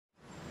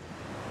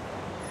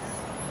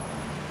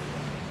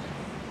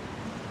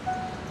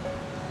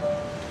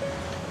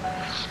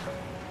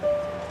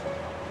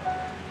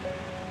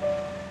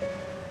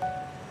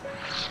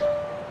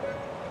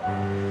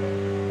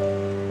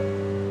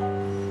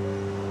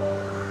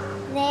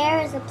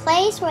There's a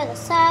place where the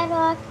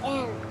sidewalk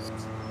ends,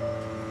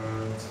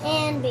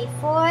 and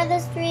before the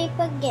street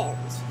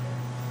begins.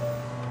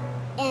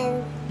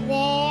 And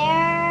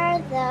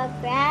there the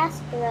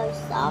grass grows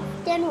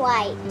soft and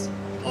white,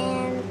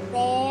 and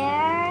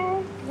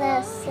there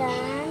the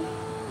sun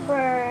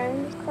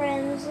burns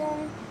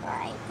crimson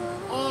bright,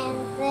 and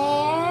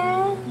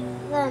there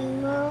the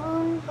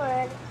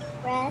moonbird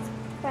rests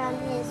from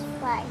his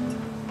flight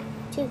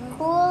to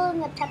cool in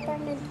the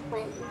peppermint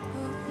wind.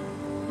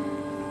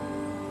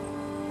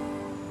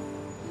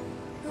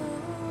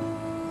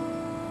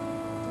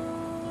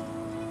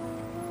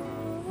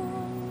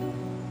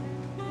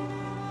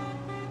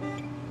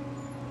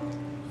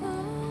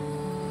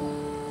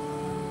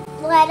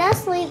 Let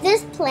us leave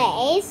this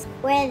place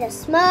where the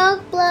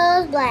smoke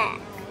blows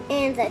black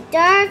and the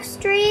dark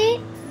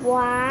street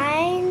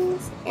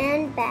winds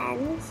and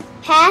bends,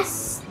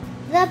 past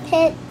the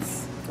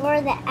pits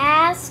where the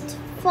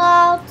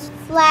asphalt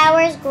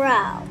flowers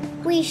grow.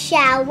 We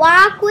shall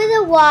walk with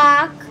a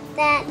walk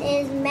that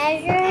is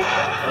measured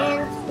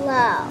and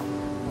slow,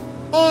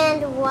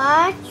 and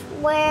watch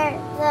where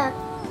the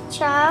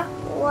chalk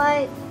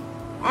white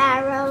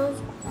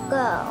arrows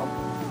go,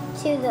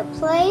 to the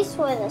place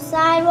where the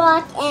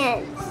sidewalk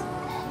ends.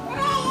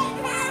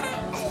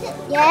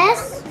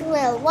 Yes,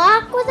 we'll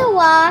walk with a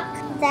walk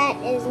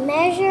that is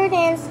measured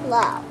and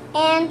slow,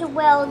 and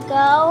we'll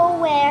go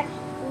where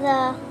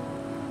the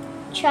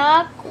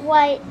chalk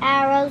white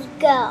arrows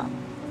go.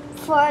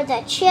 For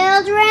the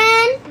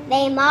children,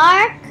 they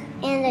mark,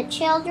 and the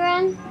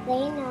children,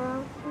 they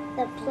know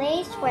the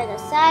place where the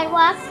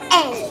sidewalk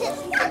ends.